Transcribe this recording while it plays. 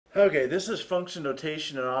Okay, this is function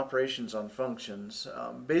notation and operations on functions.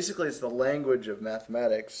 Basically, it's the language of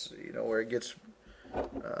mathematics, where it gets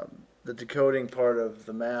the decoding part of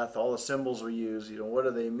the math, all the symbols we use, what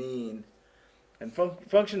do they mean? And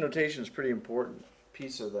function notation is a pretty important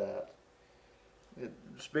piece of that.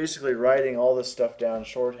 It's basically writing all this stuff down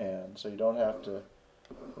shorthand so you don't have to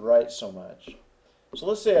write so much. So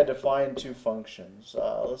let's say I define two functions.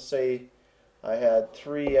 Let's say I had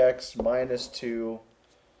 3x minus 2,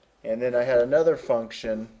 and then I had another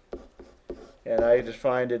function, and I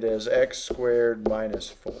defined it as x squared minus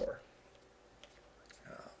 4.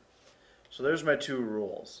 So there's my two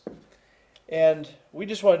rules. And we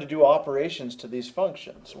just wanted to do operations to these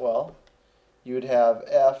functions. Well, you would have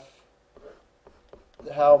f,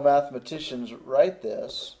 how mathematicians write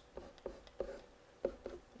this.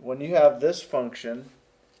 When you have this function,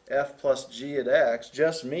 f plus g at x,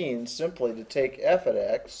 just means simply to take f at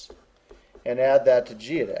x and add that to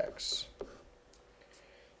g at x.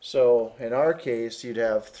 So in our case, you'd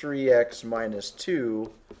have 3x minus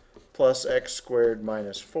 2 plus x squared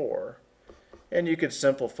minus 4. And you could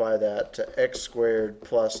simplify that to x squared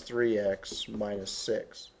plus 3x minus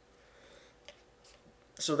 6.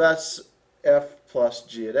 So that's f plus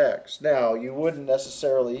g at x. Now, you wouldn't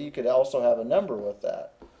necessarily, you could also have a number with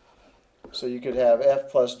that. So you could have f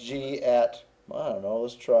plus g at, I don't know,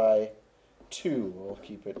 let's try 2. We'll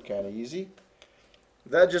keep it kind of easy.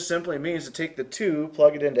 That just simply means to take the 2,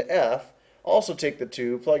 plug it into f, also take the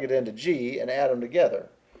 2, plug it into g, and add them together.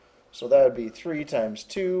 So that would be 3 times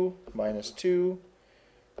 2 minus 2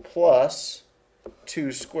 plus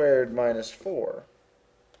 2 squared minus 4.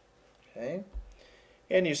 Okay?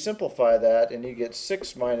 And you simplify that and you get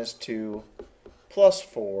 6 minus 2 plus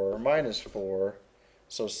 4 minus 4.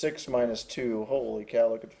 So 6 minus 2, holy cow,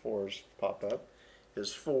 look at the 4s pop up,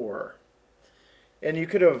 is 4. And you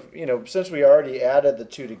could have, since we already added the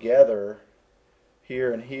 2 together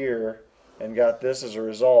here and here and got this as a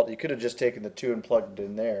result, you could have just taken the 2 and plugged it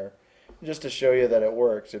in there. Just to show you that it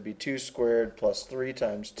works, it'd be 2 squared plus 3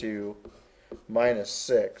 times 2 minus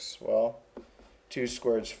 6. Well, 2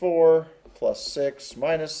 squared is 4, plus 6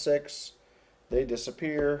 minus 6, they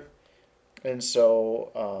disappear, and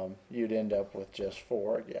so you'd end up with just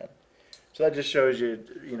 4 again. So that just shows you,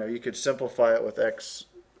 you could simplify it with x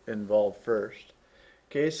involved first.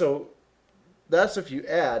 Okay, so that's if you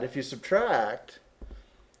add. If you subtract,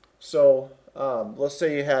 so let's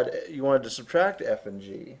say you wanted to subtract f and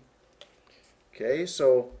g. Okay,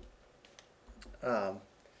 so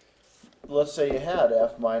let's say you had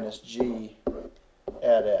f minus g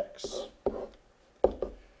at x.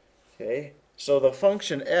 Okay, so the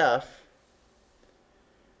function f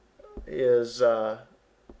is,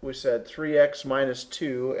 we said 3x minus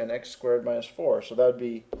 2 and x squared minus 4. So that would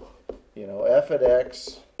be, f at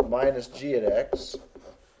x minus g at x,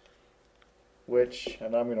 which,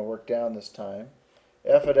 and I'm going to work down this time,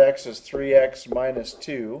 f at x is 3x minus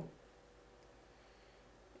 2.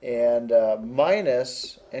 And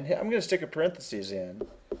minus, and I'm going to stick a parentheses in,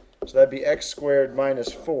 so that'd be x squared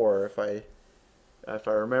minus 4 if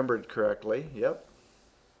I remembered correctly. Yep.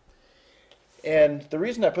 And the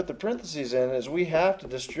reason I put the parentheses in is we have to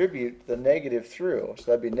distribute the negative through, so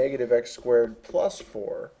that'd be negative x squared plus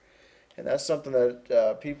 4, and that's something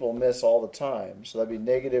that people miss all the time. So that'd be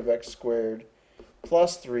negative x squared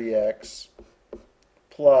plus 3x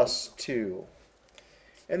plus 2.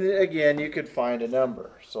 And then again, you could find a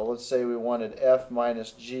number. So let's say we wanted f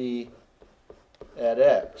minus g at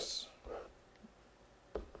x.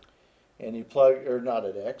 And you plug, or not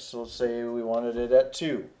at x, so let's say we wanted it at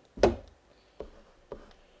 2.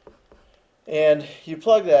 And you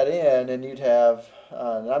plug that in and you'd have,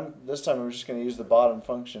 this time I'm just going to use the bottom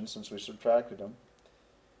function since we subtracted them.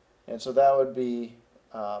 And so that would be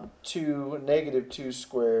negative 2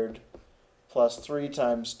 squared plus 3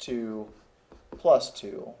 times 2 plus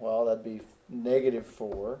 2. Well, that'd be negative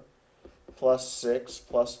 4 plus 6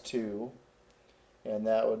 plus 2, and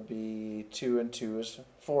that would be 2 and 2 is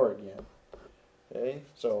 4 again. Okay,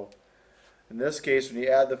 so in this case, when you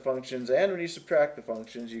add the functions and when you subtract the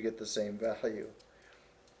functions, you get the same value.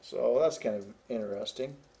 So that's kind of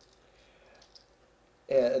interesting,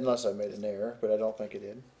 unless I made an error, but I don't think it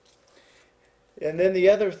did. And then the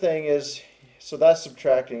other thing is, so that's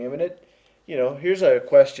subtracting. I mean, here's a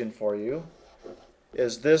question for you.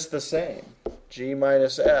 Is this the same? G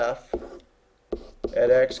minus f at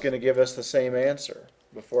x going to give us the same answer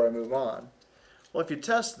before I move on? Well, if you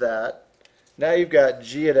test that, now you've got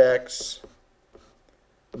g at x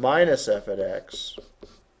minus f at x.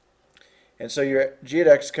 And so your g at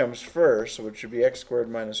x comes first, which would be x squared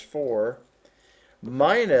minus 4,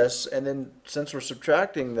 minus, and then since we're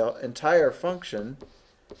subtracting the entire function,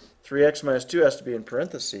 3x minus 2 has to be in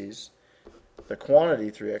parentheses, the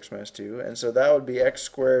quantity 3x minus 2, and so that would be x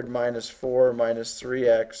squared minus 4 minus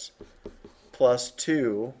 3x plus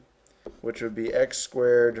 2, which would be x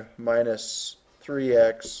squared minus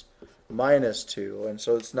 3x minus 2, and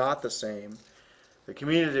so it's not the same. The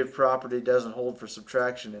commutative property doesn't hold for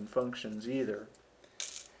subtraction in functions either.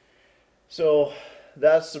 So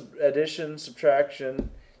that's addition,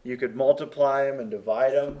 subtraction. You could multiply them and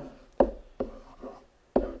divide them.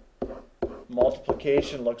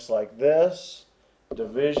 Multiplication looks like this.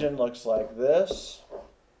 Division looks like this.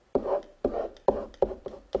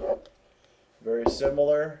 Very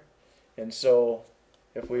similar. And so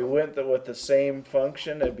if we went with the same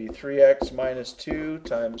function, it'd be 3x minus 2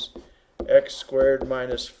 times x squared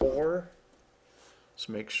minus 4. Let's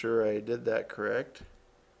make sure I did that correctly.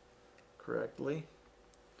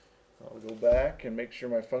 I'll go back and make sure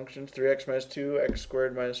my function's 3x minus 2, x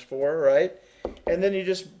squared minus 4, right? And then you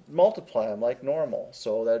just multiply them like normal.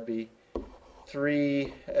 So that'd be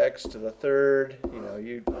 3x to the third. You know,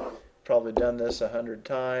 you've probably done this 100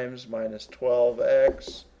 times. Minus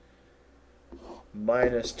 12x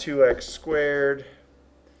minus 2x squared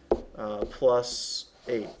plus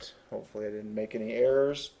 8. Hopefully I didn't make any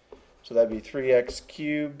errors. So that'd be 3x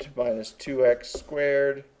cubed minus 2x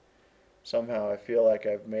squared. Somehow I feel like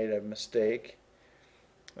I've made a mistake.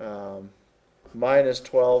 Minus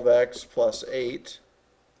 12x plus 8.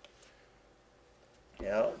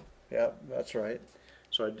 Yeah, that's right.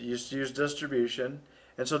 So I used to use distribution.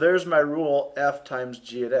 And so there's my rule, f times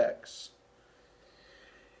g at x.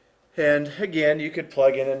 And again, you could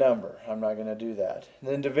plug in a number. I'm not going to do that. And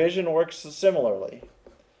then division works similarly.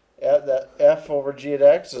 That f over g at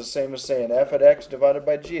x is the same as saying f at x divided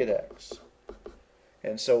by g at x.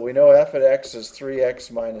 And so we know f at x is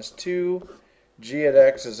 3x minus 2, g at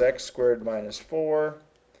x is x squared minus 4,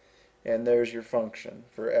 and there's your function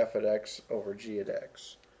for f at x over g at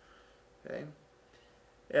x. Okay?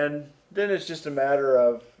 And then it's just a matter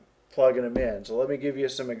of plugging them in. So let me give you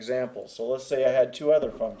some examples. So let's say I had two other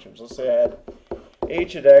functions. Let's say I had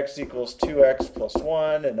h at x equals 2x plus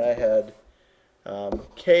 1, and I had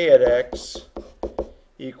k at x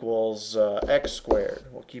equals x squared.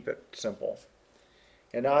 We'll keep it simple.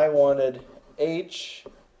 And I wanted h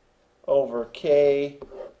over k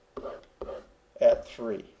at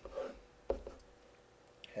 3.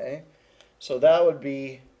 Okay, so that would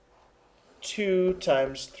be 2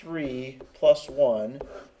 times 3 plus 1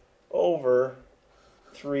 over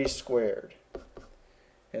 3 squared.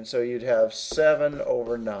 And so you'd have 7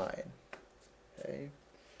 over 9. Okay.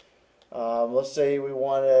 Let's say we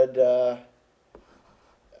wanted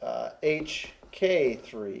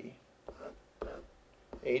hk3.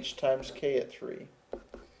 H times k at 3.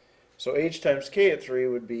 So h times k at 3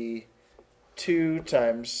 would be 2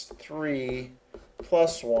 times 3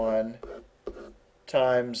 plus 1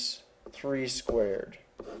 times 3 squared.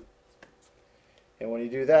 And when you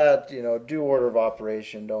do that, you know, do order of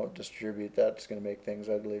operation, don't distribute. That's going to make things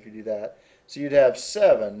ugly if you do that. So you'd have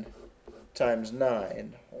 7 times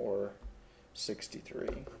 9, or 63.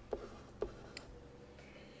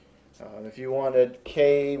 If you wanted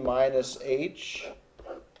k minus h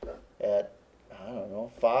at, I don't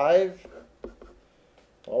know, 5,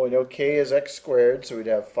 well, we know k is x squared, so we'd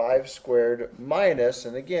have 5 squared minus,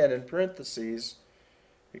 and again in parentheses,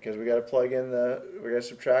 because we got to plug in we got to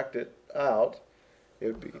subtract it out, it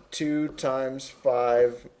would be 2 times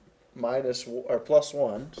 5 minus, or plus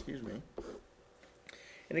 1, excuse me.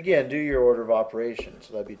 And again, do your order of operations.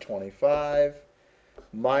 So that'd be 25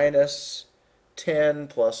 minus 10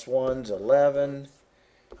 plus 1 is 11.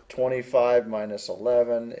 25 minus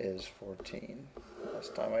 11 is 14.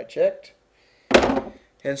 Last time I checked.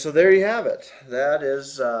 And so there you have it. That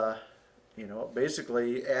is, you know,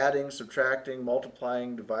 basically adding, subtracting,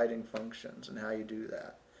 multiplying, dividing functions and how you do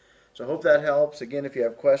that. So I hope that helps. Again, if you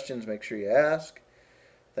have questions, make sure you ask.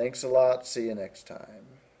 Thanks a lot. See you next time.